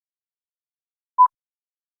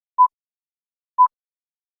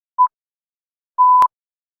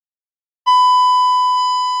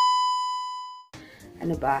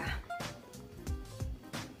Ano ba?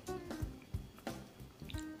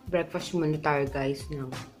 Breakfast muna tayo guys ng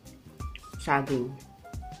saging.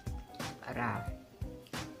 Para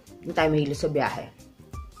hindi tayo mahilo sa biyahe.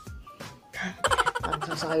 Parang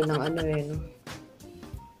sasakay ng ano eh, no?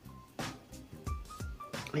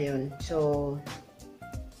 Ayun. So,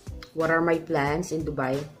 what are my plans in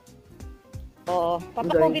Dubai? Oo.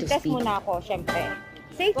 Papa-COVID test muna ako, syempre.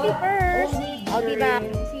 Safety first. I'll be back.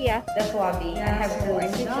 See ya. The swabbing. I have to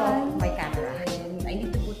switch off my camera. And I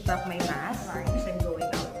need to put back my mask because I'm going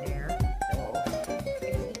out there. So,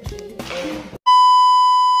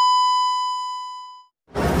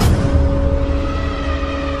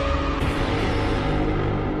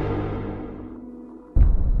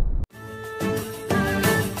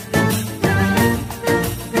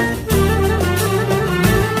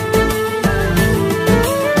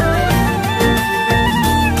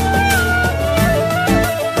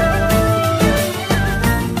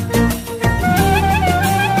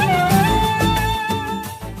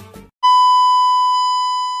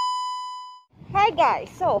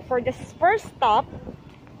 guys, so for this first stop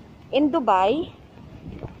in Dubai,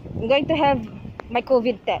 I'm going to have my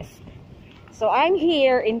COVID test. So I'm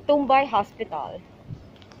here in Tumbai Hospital.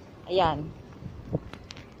 Ayan.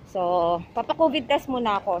 So, papa-COVID test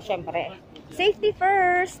muna ako, syempre. Safety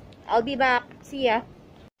first. I'll be back. See ya.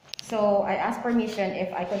 So I asked permission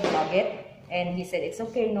if I could vlog it, and he said it's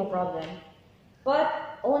okay, no problem. But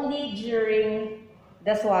only during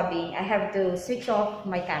the swabbing, I have to switch off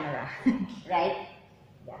my camera. Right?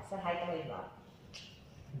 Yeah, so hi to my vlog.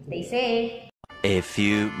 Stay safe. A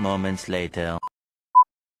few moments later.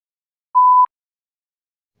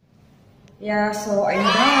 Yeah, so I'm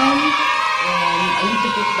done. And I need to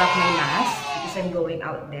put back my mask because I'm going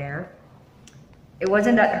out there. It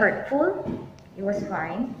wasn't that hurtful. It was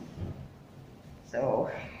fine. So,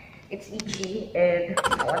 it's itchy and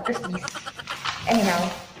what is this? Anyhow,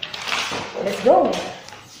 let's go.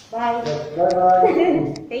 Bye.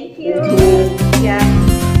 Bye. Thank you. Yeah.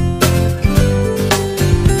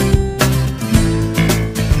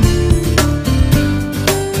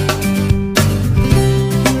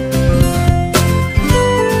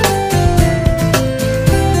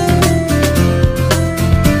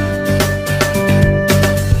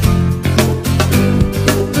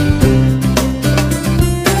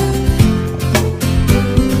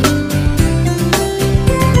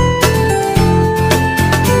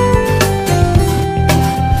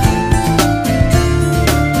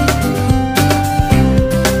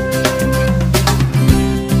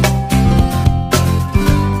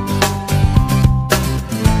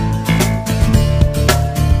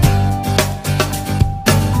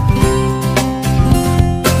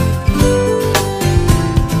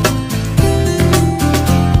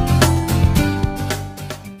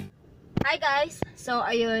 So,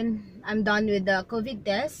 ayun, I'm done with the COVID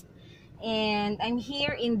test. And I'm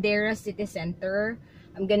here in Dera City Center.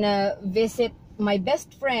 I'm gonna visit my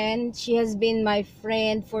best friend. She has been my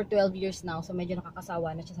friend for 12 years now. So, medyo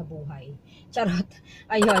nakakasawa na siya sa buhay. Charot.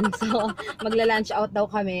 Ayun. So, magla-lunch out daw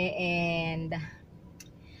kami. And,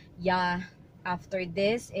 yeah, after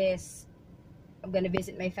this is, I'm gonna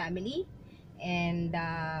visit my family. And,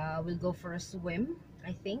 we'll go for a swim,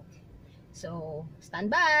 I think. So, stand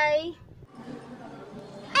by!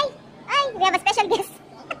 Ay, we have a special guest.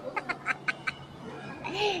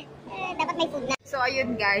 Dapat may food na. So,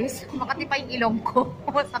 ayun guys, makati pa yung ilong ko.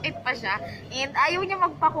 Sakit pa siya. And ayaw niya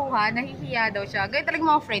magpakuha, nahihiya daw siya. Ganyan talaga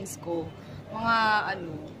mga friends ko. Mga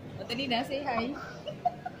ano. Madali na, say hi.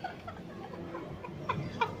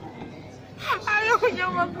 Ayaw niya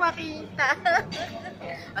magpakita.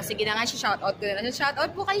 Sige na nga, shoutout ko na.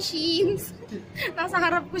 Shoutout po kay Sheens. Nasa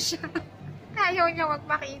harap ko siya. Ayaw niya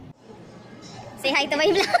magpakita. Say hi to my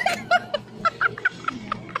vlog.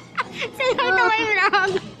 Say hi to my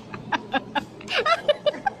vlog.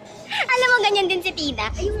 Alam mo, ganyan din si Tina.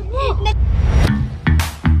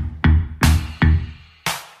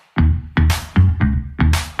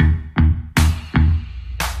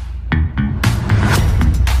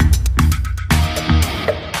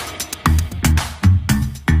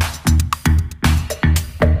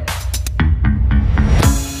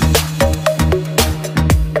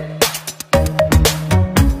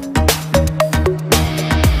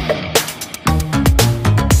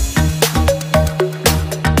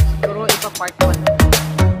 Part 1.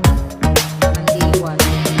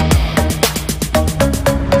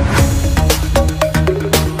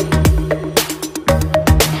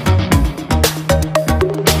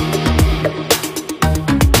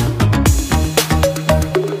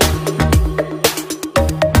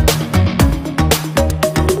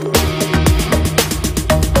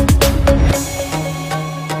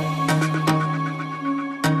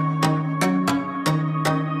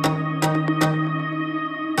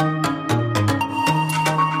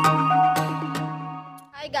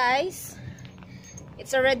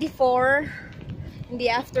 It's already 4 in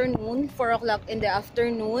the afternoon, 4 o'clock in the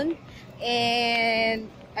afternoon,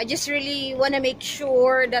 and I just really want to make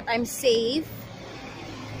sure that I'm safe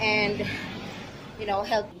and, you know,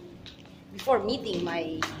 healthy before meeting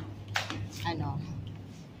my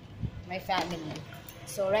family.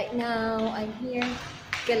 So right now, I'm here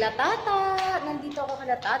kila tata. Nandito ako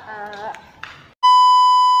kila tata.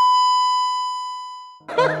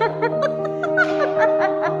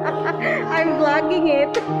 I'm vlogging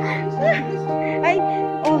it. Ay,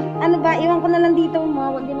 oh, ano ba? Iwan ko na lang dito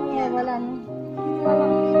mo. Hindi na yan. Wala na.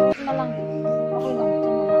 Dito na lang. Okay lang.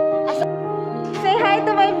 Say hi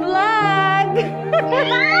to my vlog!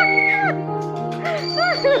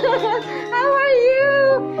 How are you?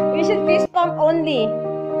 We should fist pump only.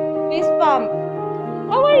 Fist pump.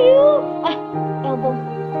 How are you? Ah, elbow.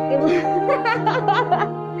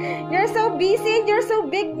 You're so busy and you're so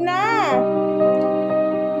big na.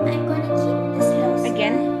 I'm gonna keep this house.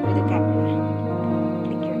 Again, with the camera.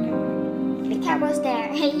 Click your camera. The camera's there.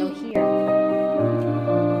 No, here.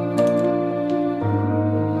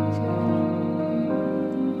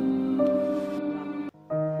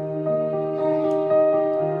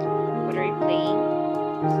 What are you playing?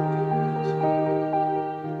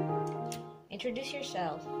 Introduce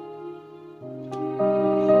yourself.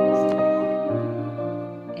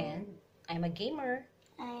 And I'm a gamer.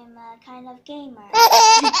 I'm a kind of gamer.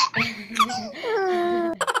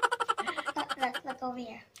 Look over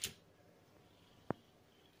here.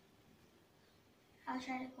 I'll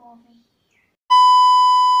try to go over here.